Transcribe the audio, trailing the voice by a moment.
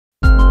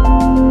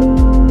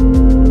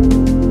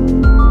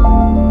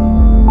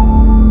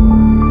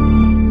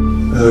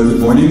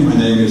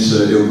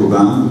Eelco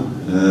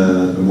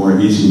Baan, a more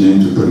easy name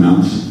to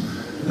pronounce.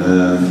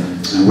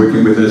 I'm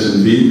working with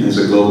SNV as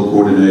a global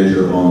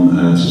coordinator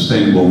on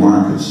sustainable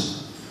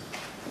markets.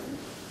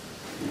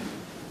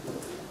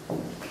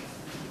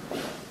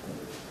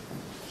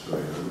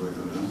 Sorry, how do I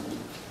go down?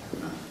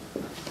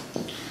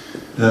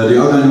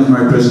 The outline of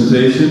my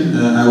presentation,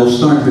 I will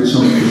start with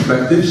some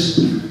perspectives,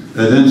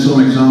 then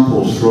some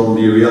examples from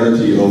the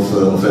reality of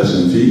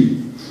SNV.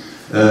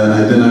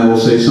 Then I will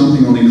say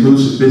something on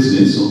inclusive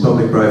business, on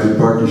public-private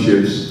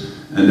partnerships,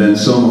 and then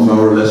some of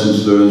our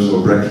lessons learned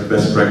or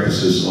best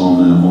practices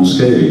on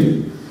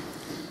scaling.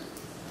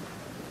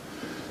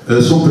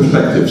 Some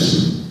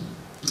perspectives.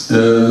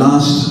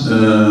 Last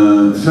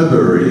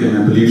February, and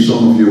I believe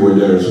some of you were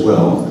there as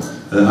well,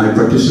 I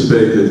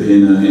participated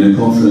in a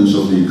conference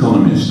of The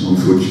Economist on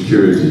food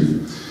security.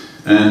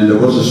 And there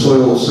was a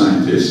soil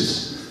scientist,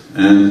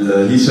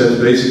 and he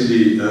said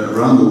basically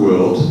around the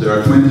world there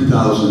are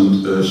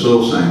 20,000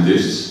 soil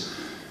scientists,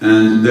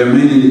 and their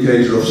main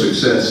indicator of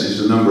success is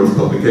the number of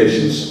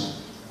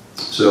publications.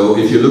 So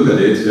if you look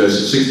at it,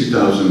 there's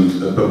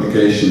 60,000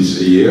 publications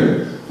a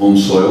year on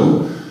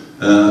soil,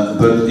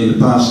 but in the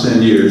past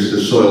 10 years the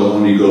soil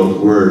only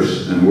got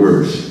worse and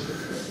worse.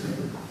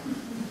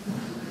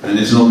 And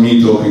it's not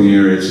me talking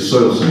here, it's a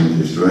soil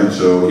scientist, right?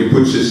 So he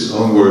puts his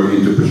own work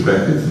into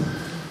perspective.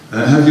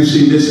 Have you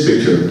seen this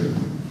picture?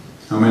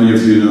 How many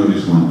of you know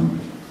this one?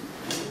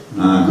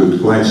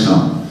 Good, quite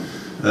some.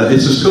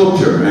 It's a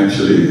sculpture,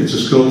 actually. It's a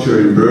sculpture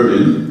in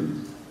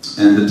Berlin,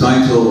 and the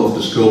title of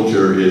the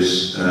sculpture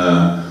is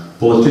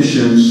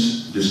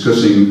Politicians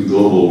Discussing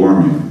Global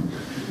Warming.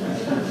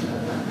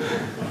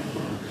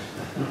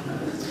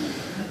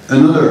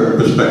 Another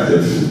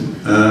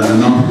perspective,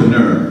 an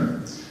entrepreneur.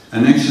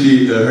 And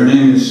actually, her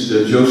name is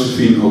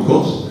Josephine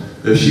Okot.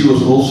 She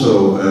was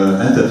also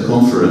at that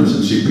conference,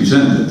 and she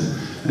presented.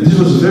 And this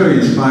was a very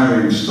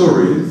inspiring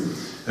story,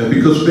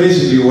 because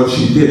basically what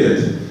she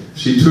did,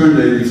 she turned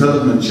a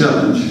development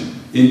challenge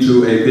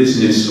into a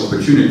business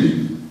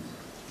opportunity.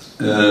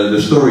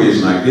 The story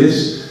is like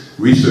this.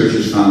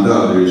 Researchers found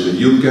out there is a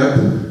yield gap,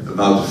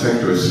 about a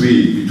factor of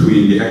 3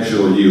 between the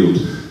actual yield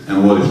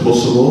and what is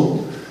possible.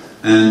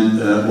 And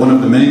one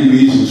of the main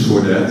reasons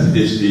for that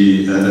is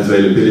the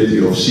availability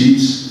of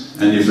seeds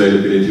and the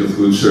availability of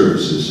good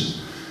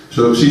services.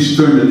 So she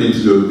turned it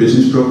into a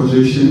business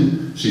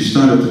proposition. She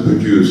started to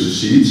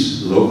produce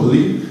seeds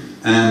locally,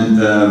 and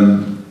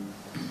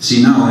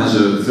she now has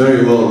a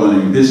very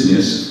well-running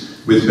business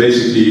with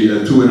basically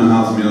a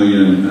 $2.5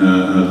 million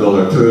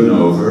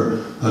turnover,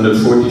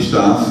 140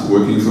 staff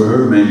working for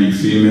her, mainly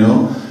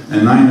female,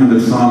 and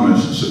 900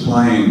 farmers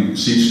supplying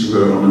seeds to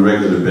her on a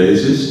regular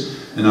basis.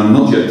 And I'm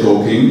not yet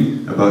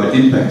talking about the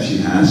impact she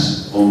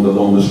has on the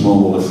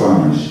smallholder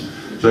farmers.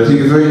 So I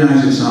think a very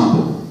nice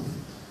example.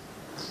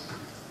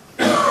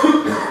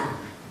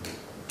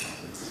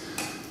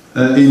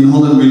 In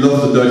Holland we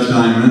love the Dutch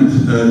diamond.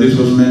 This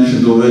was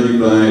mentioned already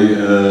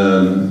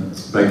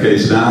by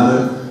Kees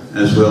Dade,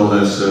 as well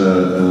as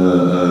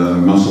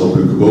Marcel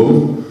Eelco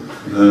Baan.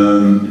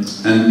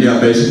 And yeah,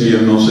 basically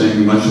I'm not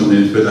saying much on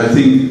it, but I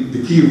think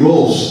the key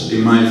roles,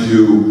 in my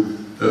view,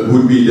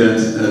 would be that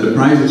the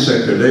private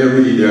sector, they are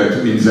really there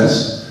to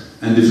invest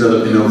and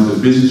develop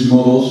innovative business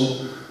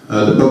models.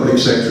 The public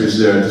sector is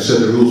there to set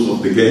the rules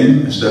of the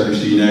game, establish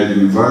the enabling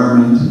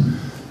environment.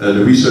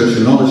 The research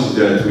and knowledge is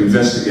there to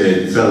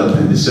investigate, develop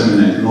and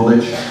disseminate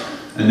knowledge.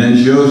 And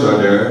NGOs are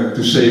there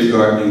to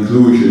safeguard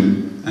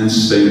inclusion and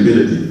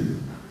sustainability.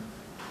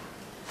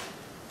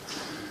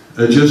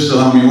 Just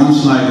allow me one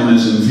slide on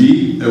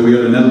SNV. We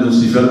are the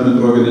Netherlands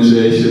Development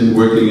Organization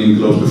working in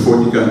close to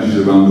 40 countries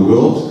around the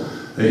world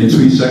in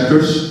 3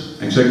 sectors,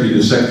 exactly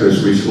the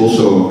sectors which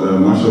also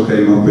Marcel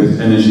came up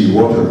with: energy,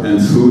 water and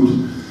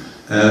food.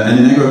 And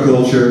in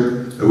agriculture,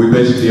 we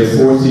basically have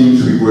 4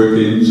 themes we work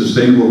in: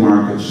 sustainable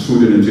markets,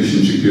 food and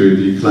nutrition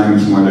security,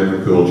 climate smart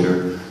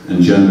agriculture,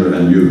 and gender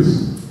and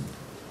youth.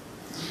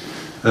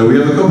 We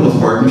have a couple of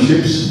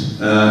partnerships,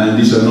 and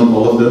these are not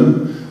all of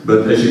them,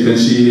 but as you can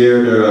see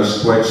here, there are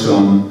quite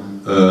some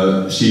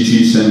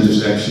CG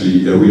centers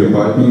actually we are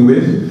partnering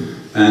with,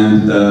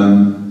 and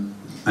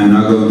I'm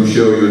now going to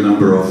show you a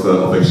number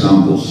of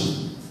examples.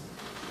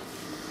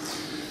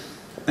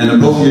 And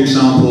above the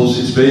examples,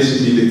 it's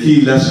basically the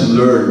key lesson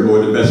learned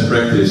or the best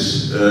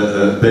practice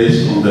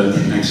based on that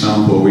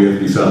example we have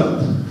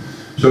developed.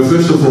 So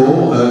first of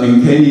all,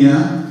 in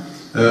Kenya,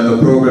 a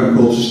program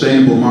called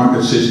Sustainable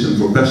Market System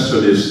for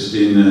Pastoralists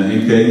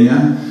in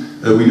Kenya.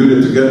 We do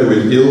that together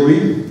with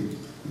ILRI.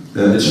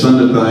 It's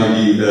funded by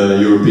the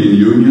European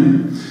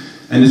Union.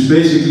 And it's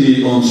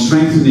basically on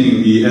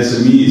strengthening the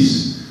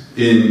SMEs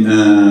in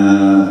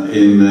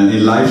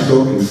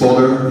livestock, in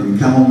fodder, in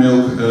camel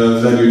milk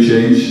value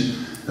chains.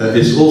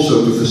 It's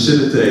also to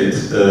facilitate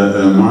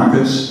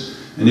markets,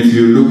 and if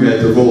you look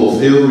at the role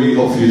of ILRI,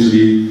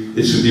 obviously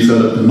it's to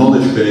develop the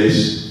knowledge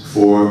base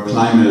for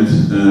climate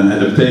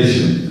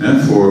adaptation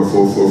for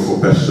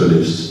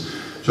pastoralists.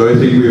 So I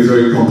think we are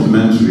very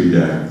complementary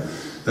there.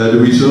 The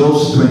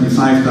results: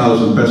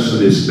 25,000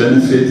 pastoralists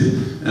benefit,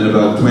 and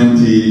about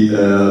 20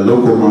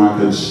 local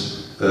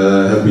markets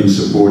have been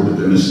supported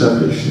and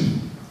established.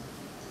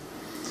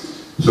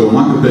 So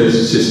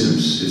market-based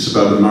systems, it's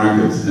about the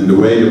market and the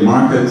way the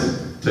market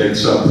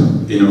takes up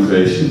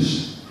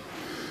innovations.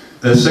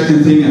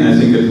 Second thing, and I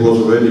think it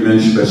was already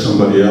mentioned by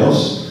somebody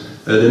else,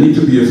 there need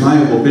to be a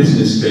viable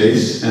business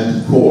case at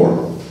the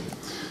core.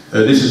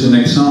 This is an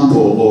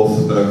example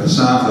of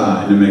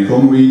cassava in the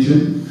Mekong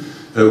region,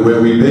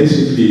 where we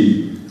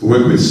basically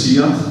work with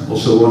CGIAR,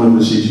 also one of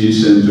the CG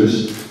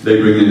centers. They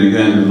bring in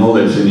again the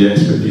knowledge and the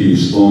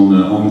expertise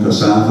on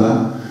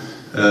cassava.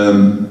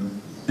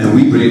 And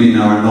we bring in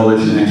our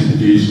knowledge and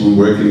expertise on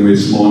working with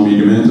small and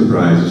medium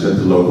enterprises at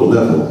the local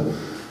level.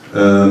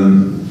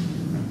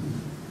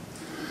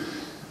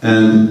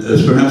 And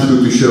it's perhaps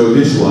good to show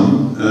this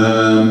one.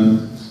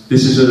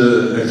 This is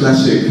a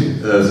classic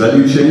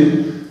value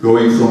chain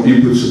going from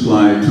input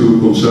supply to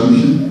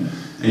consumption.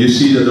 And you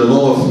see that a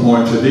lot of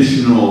more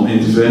traditional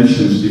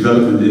interventions,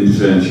 development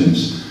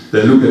interventions,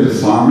 they look at the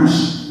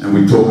farmers, and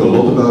we talk a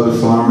lot about the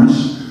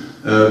farmers,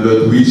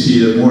 but we see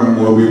that more and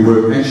more we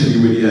work actually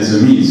with the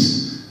SMEs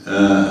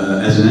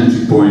as an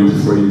entry point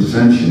for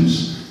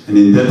interventions. And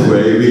in that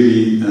way,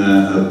 really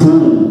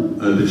pull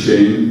the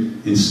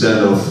chain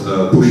instead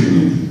of pushing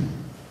it.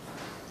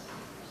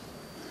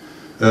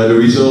 The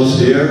results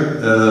here,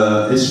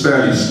 it's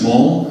fairly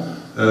small,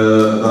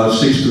 about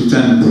 6 to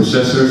 10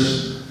 processors,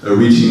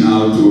 reaching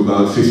out to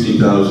about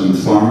 15,000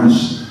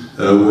 farmers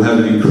who have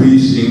an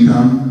increased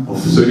income of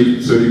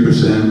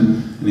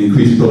 30%, an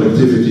increased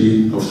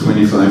productivity of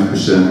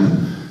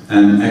 25%,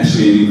 and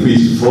actually an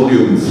increased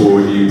volume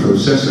for the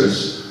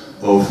processors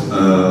of,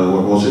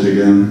 what was it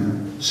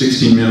again,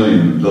 $16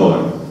 million.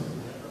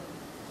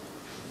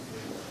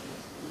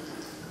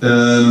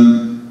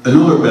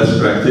 Another best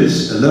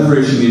practice,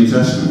 leveraging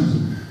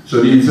investment.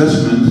 So the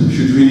investment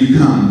should really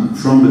come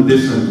from the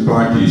different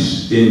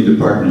parties in the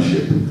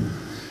partnership.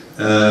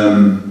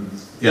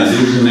 Yeah, this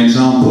is an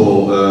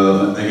example,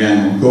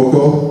 again, on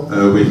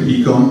cocoa with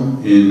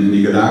Econ in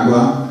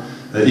Nicaragua.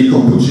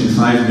 Econ puts in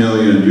 €5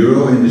 million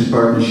in this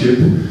partnership,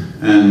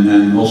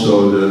 and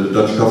also the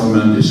Dutch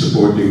government is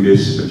supporting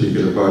this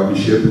particular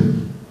partnership.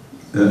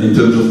 In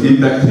terms of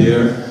impact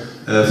here,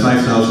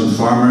 5,000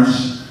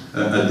 farmers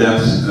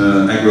adapt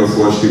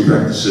agroforestry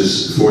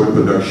practices for the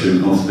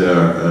production of their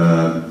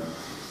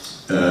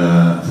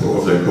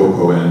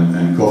cocoa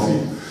and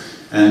coffee.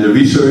 And the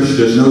research,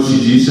 there's no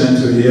CG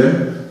center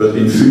here, but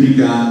in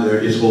Funica there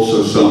is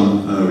also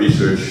some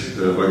research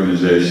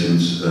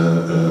organizations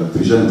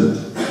presented.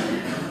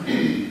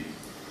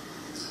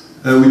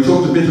 We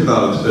talked a bit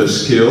about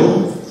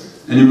skill,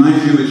 and in my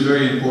view it's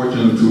very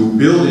important to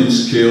build in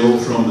skill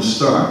from the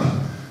start.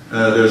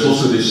 There's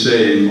also this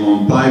saying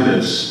on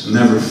pilots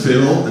never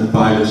fail and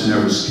pilots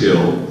never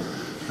skill.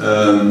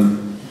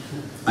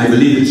 I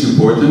believe it's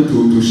important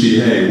to see,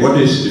 hey, what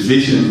is the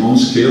vision on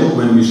skill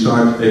when we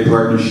start a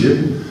partnership?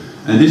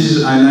 And this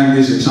is, I like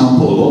this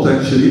example a lot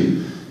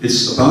actually.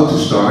 It's about to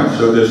start,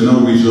 so there's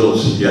no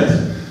results yet.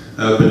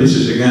 But this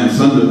is again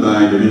funded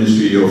by the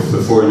Ministry of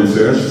Foreign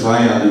Affairs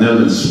via the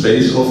Netherlands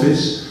Space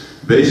Office,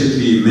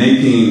 basically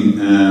making,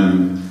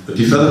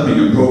 developing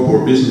a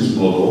pro-core business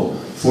model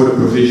for the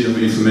provision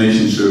of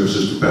information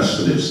services to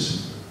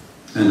pastoralists.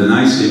 And the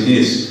nice thing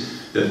is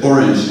that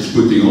Orange is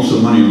putting also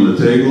money on the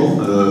table,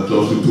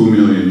 close to €2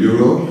 million,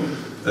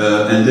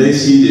 and they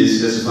see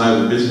this as a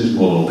viable business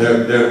model.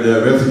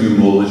 Their revenue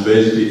model is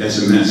basically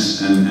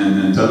SMS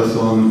and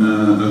telephone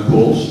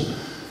calls.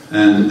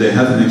 And they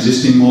have an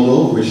existing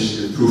model which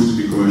proved to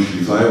be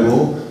commercially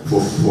viable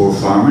for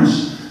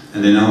farmers,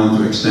 and they now want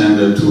to extend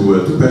it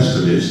to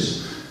pastoralists.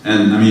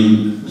 And I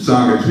mean, the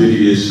target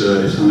really is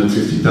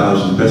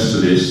 150,000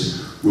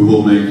 pastoralists who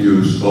will make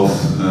use of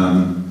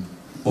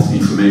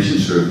information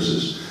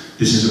services.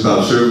 This is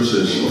about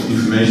services of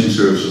information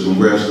services on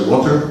where's the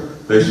water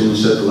based on the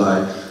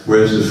satellite,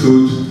 where's the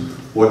food,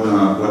 what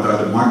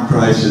are the market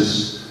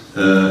prices,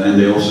 and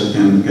they also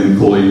can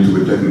call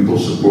into a technical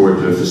support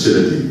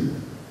facility.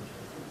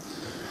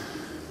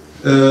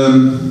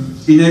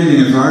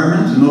 Enabling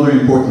environment, another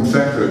important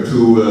factor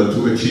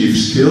to achieve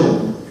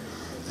skill.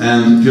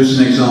 And just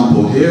an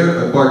example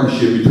here, a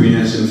partnership between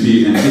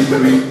SNV and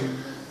IFRI,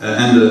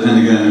 and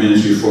again the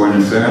Ministry of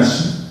Foreign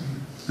Affairs.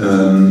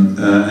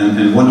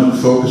 And one of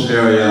the focus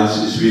areas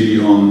is really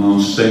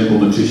on sustainable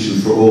nutrition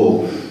for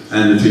all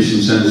and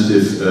nutrition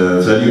sensitive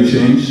value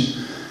chains.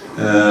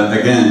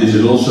 Again, this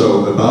is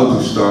also about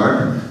to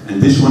start,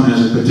 and this one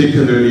has a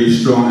particularly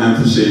strong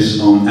emphasis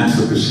on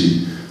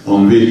advocacy,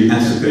 on really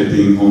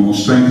advocating, on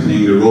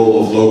strengthening the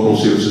role of local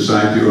civil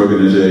society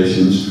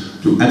organizations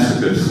to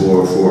advocate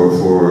for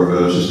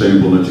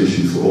sustainable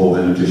nutrition for all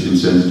and nutrition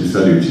sensitive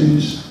value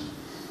chains.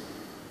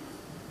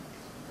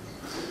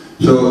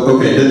 So,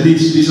 okay,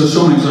 these are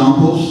some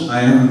examples. I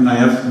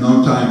have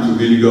no time to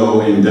really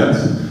go in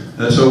depth.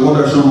 So what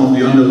are some of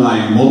the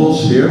underlying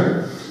models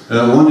here?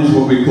 One is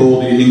what we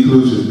call the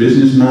inclusive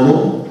business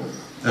model.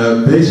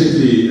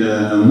 Basically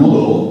a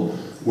model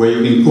where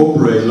you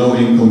incorporate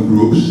low-income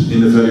groups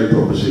in the value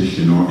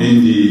proposition or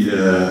in the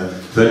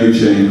value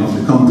chain of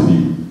the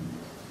company.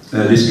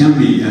 This can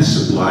be as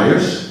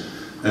suppliers,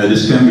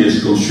 This can be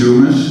as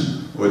consumers,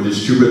 or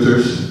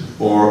distributors,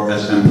 or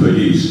as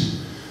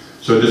employees.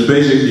 So there's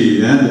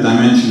basically the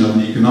dimension of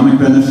the economic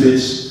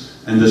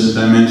benefits, and there's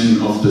the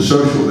dimension of the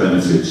social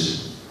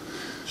benefits.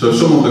 So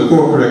some of the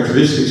core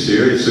characteristics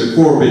here: it's a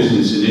core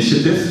business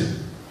initiative.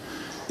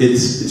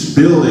 It's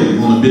building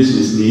on a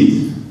business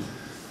need.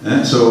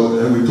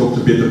 We talked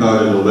a bit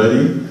about it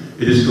already.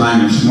 It is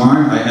climate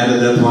smart. I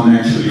added that one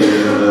actually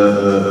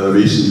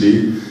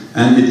recently.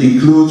 And it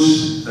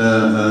includes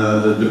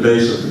the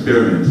base of the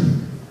pyramid.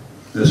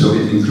 So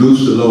it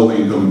includes the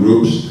low-income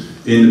groups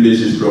in the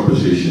business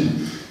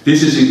proposition.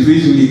 This is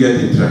increasingly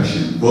getting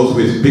traction, both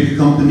with big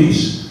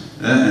companies,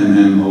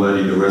 and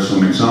already there were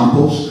some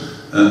examples,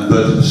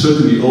 but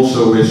certainly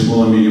also with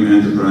small and medium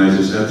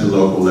enterprises at the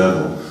local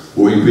level,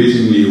 who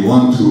increasingly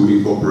want to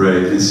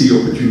incorporate and see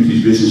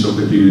opportunities, business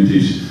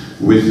opportunities,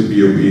 with the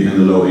BOP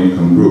and the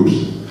low-income groups.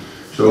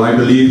 So I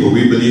believe, or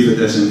we believe at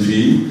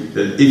SNV,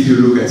 that if you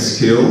look at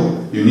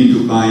skill, you need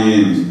to buy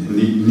in,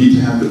 need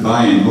to have the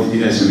buy-in of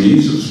the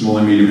SMEs, of small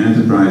and medium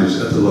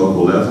enterprises at the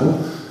local level,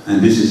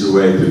 and this is a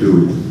way to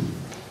do it.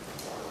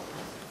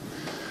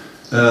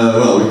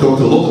 Well, we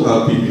talked a lot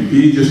about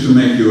PPP. Just to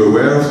make you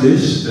aware of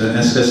this,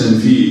 as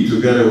SNV,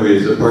 together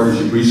with the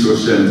Partnership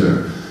Resource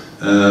Center,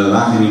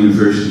 Wageningen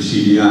University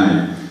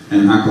CDI,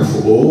 and ACA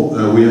for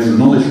All, we have a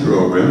knowledge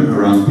program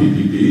around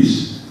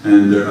PPPs,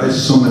 and there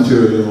is some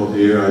material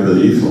here, I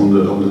believe, on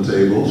the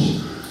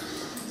tables.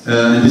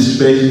 And this is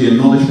basically a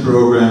knowledge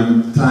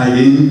program tied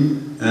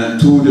in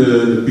to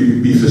the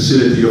PPP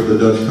facility of the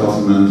Dutch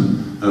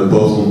government,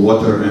 both on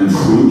water and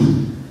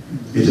food.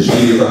 It is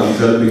really about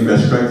developing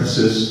best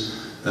practices,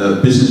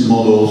 business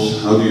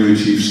models, how do you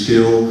achieve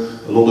skill,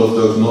 a lot of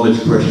those knowledge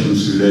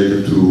questions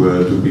related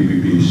to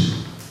PPPs.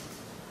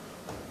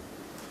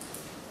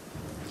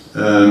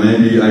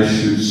 Maybe I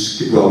should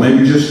skip, well,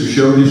 maybe just to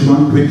show this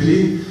one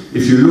quickly.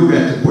 If you look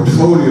at the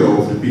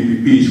portfolio of the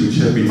PPPs which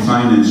have been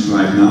financed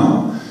right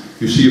now,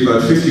 you see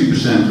about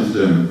 50% of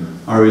them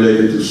are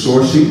related to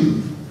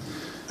sourcing,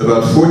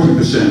 about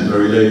 40% are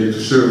related to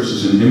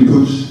services and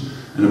inputs,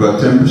 and about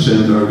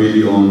 10% are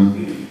really on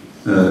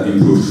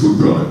improved food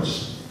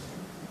products.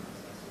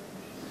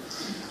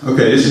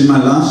 Okay, this is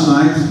my last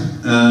slide.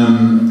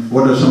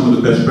 What are some of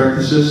the best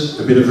practices?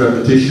 A bit of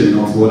repetition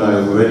of what I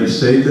have already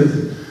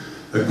stated.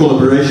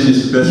 Collaboration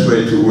is the best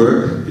way to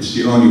work. It's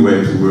the only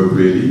way to work,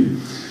 really.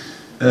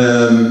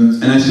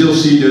 And I still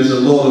see there's a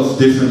lot of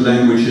different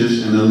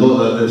languages and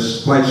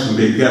there's quite some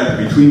big gap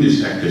between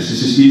these actors.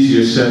 This is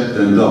easier said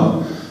than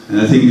done. And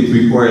I think it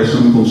requires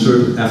some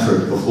concerted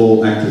effort of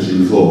all actors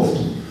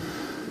involved.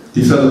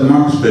 Develop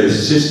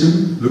market-based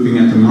system, looking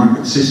at the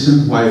market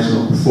system, why it's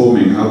not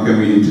performing, how can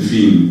we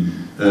intervene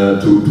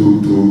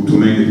to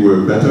make it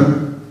work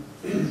better.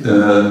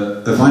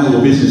 A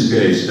viable business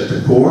case at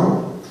the core.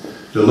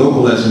 The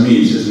local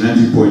SMEs as an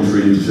entry point for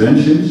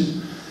interventions.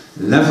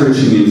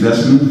 Leveraging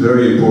investment,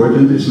 very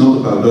important. It's not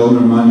about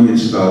donor money,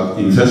 it's about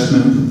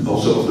investment,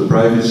 also of the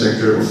private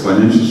sector, of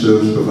financial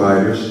service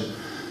providers.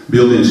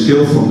 Building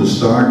skill from the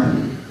start,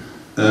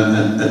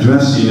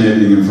 address the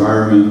enabling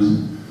environment,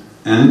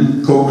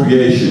 and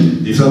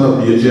co-creation.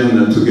 Develop the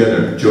agenda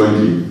together,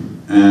 jointly.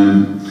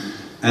 And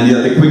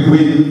yeah, the quick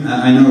win,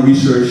 I know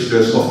research,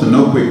 there's often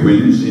no quick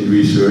wins in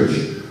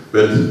research,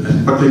 but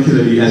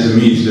particularly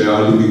SMEs, they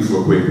are looking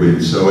for quick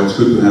wins, so it's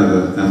good to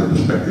have a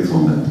perspective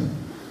on that.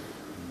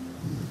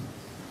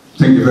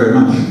 Thank you very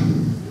much.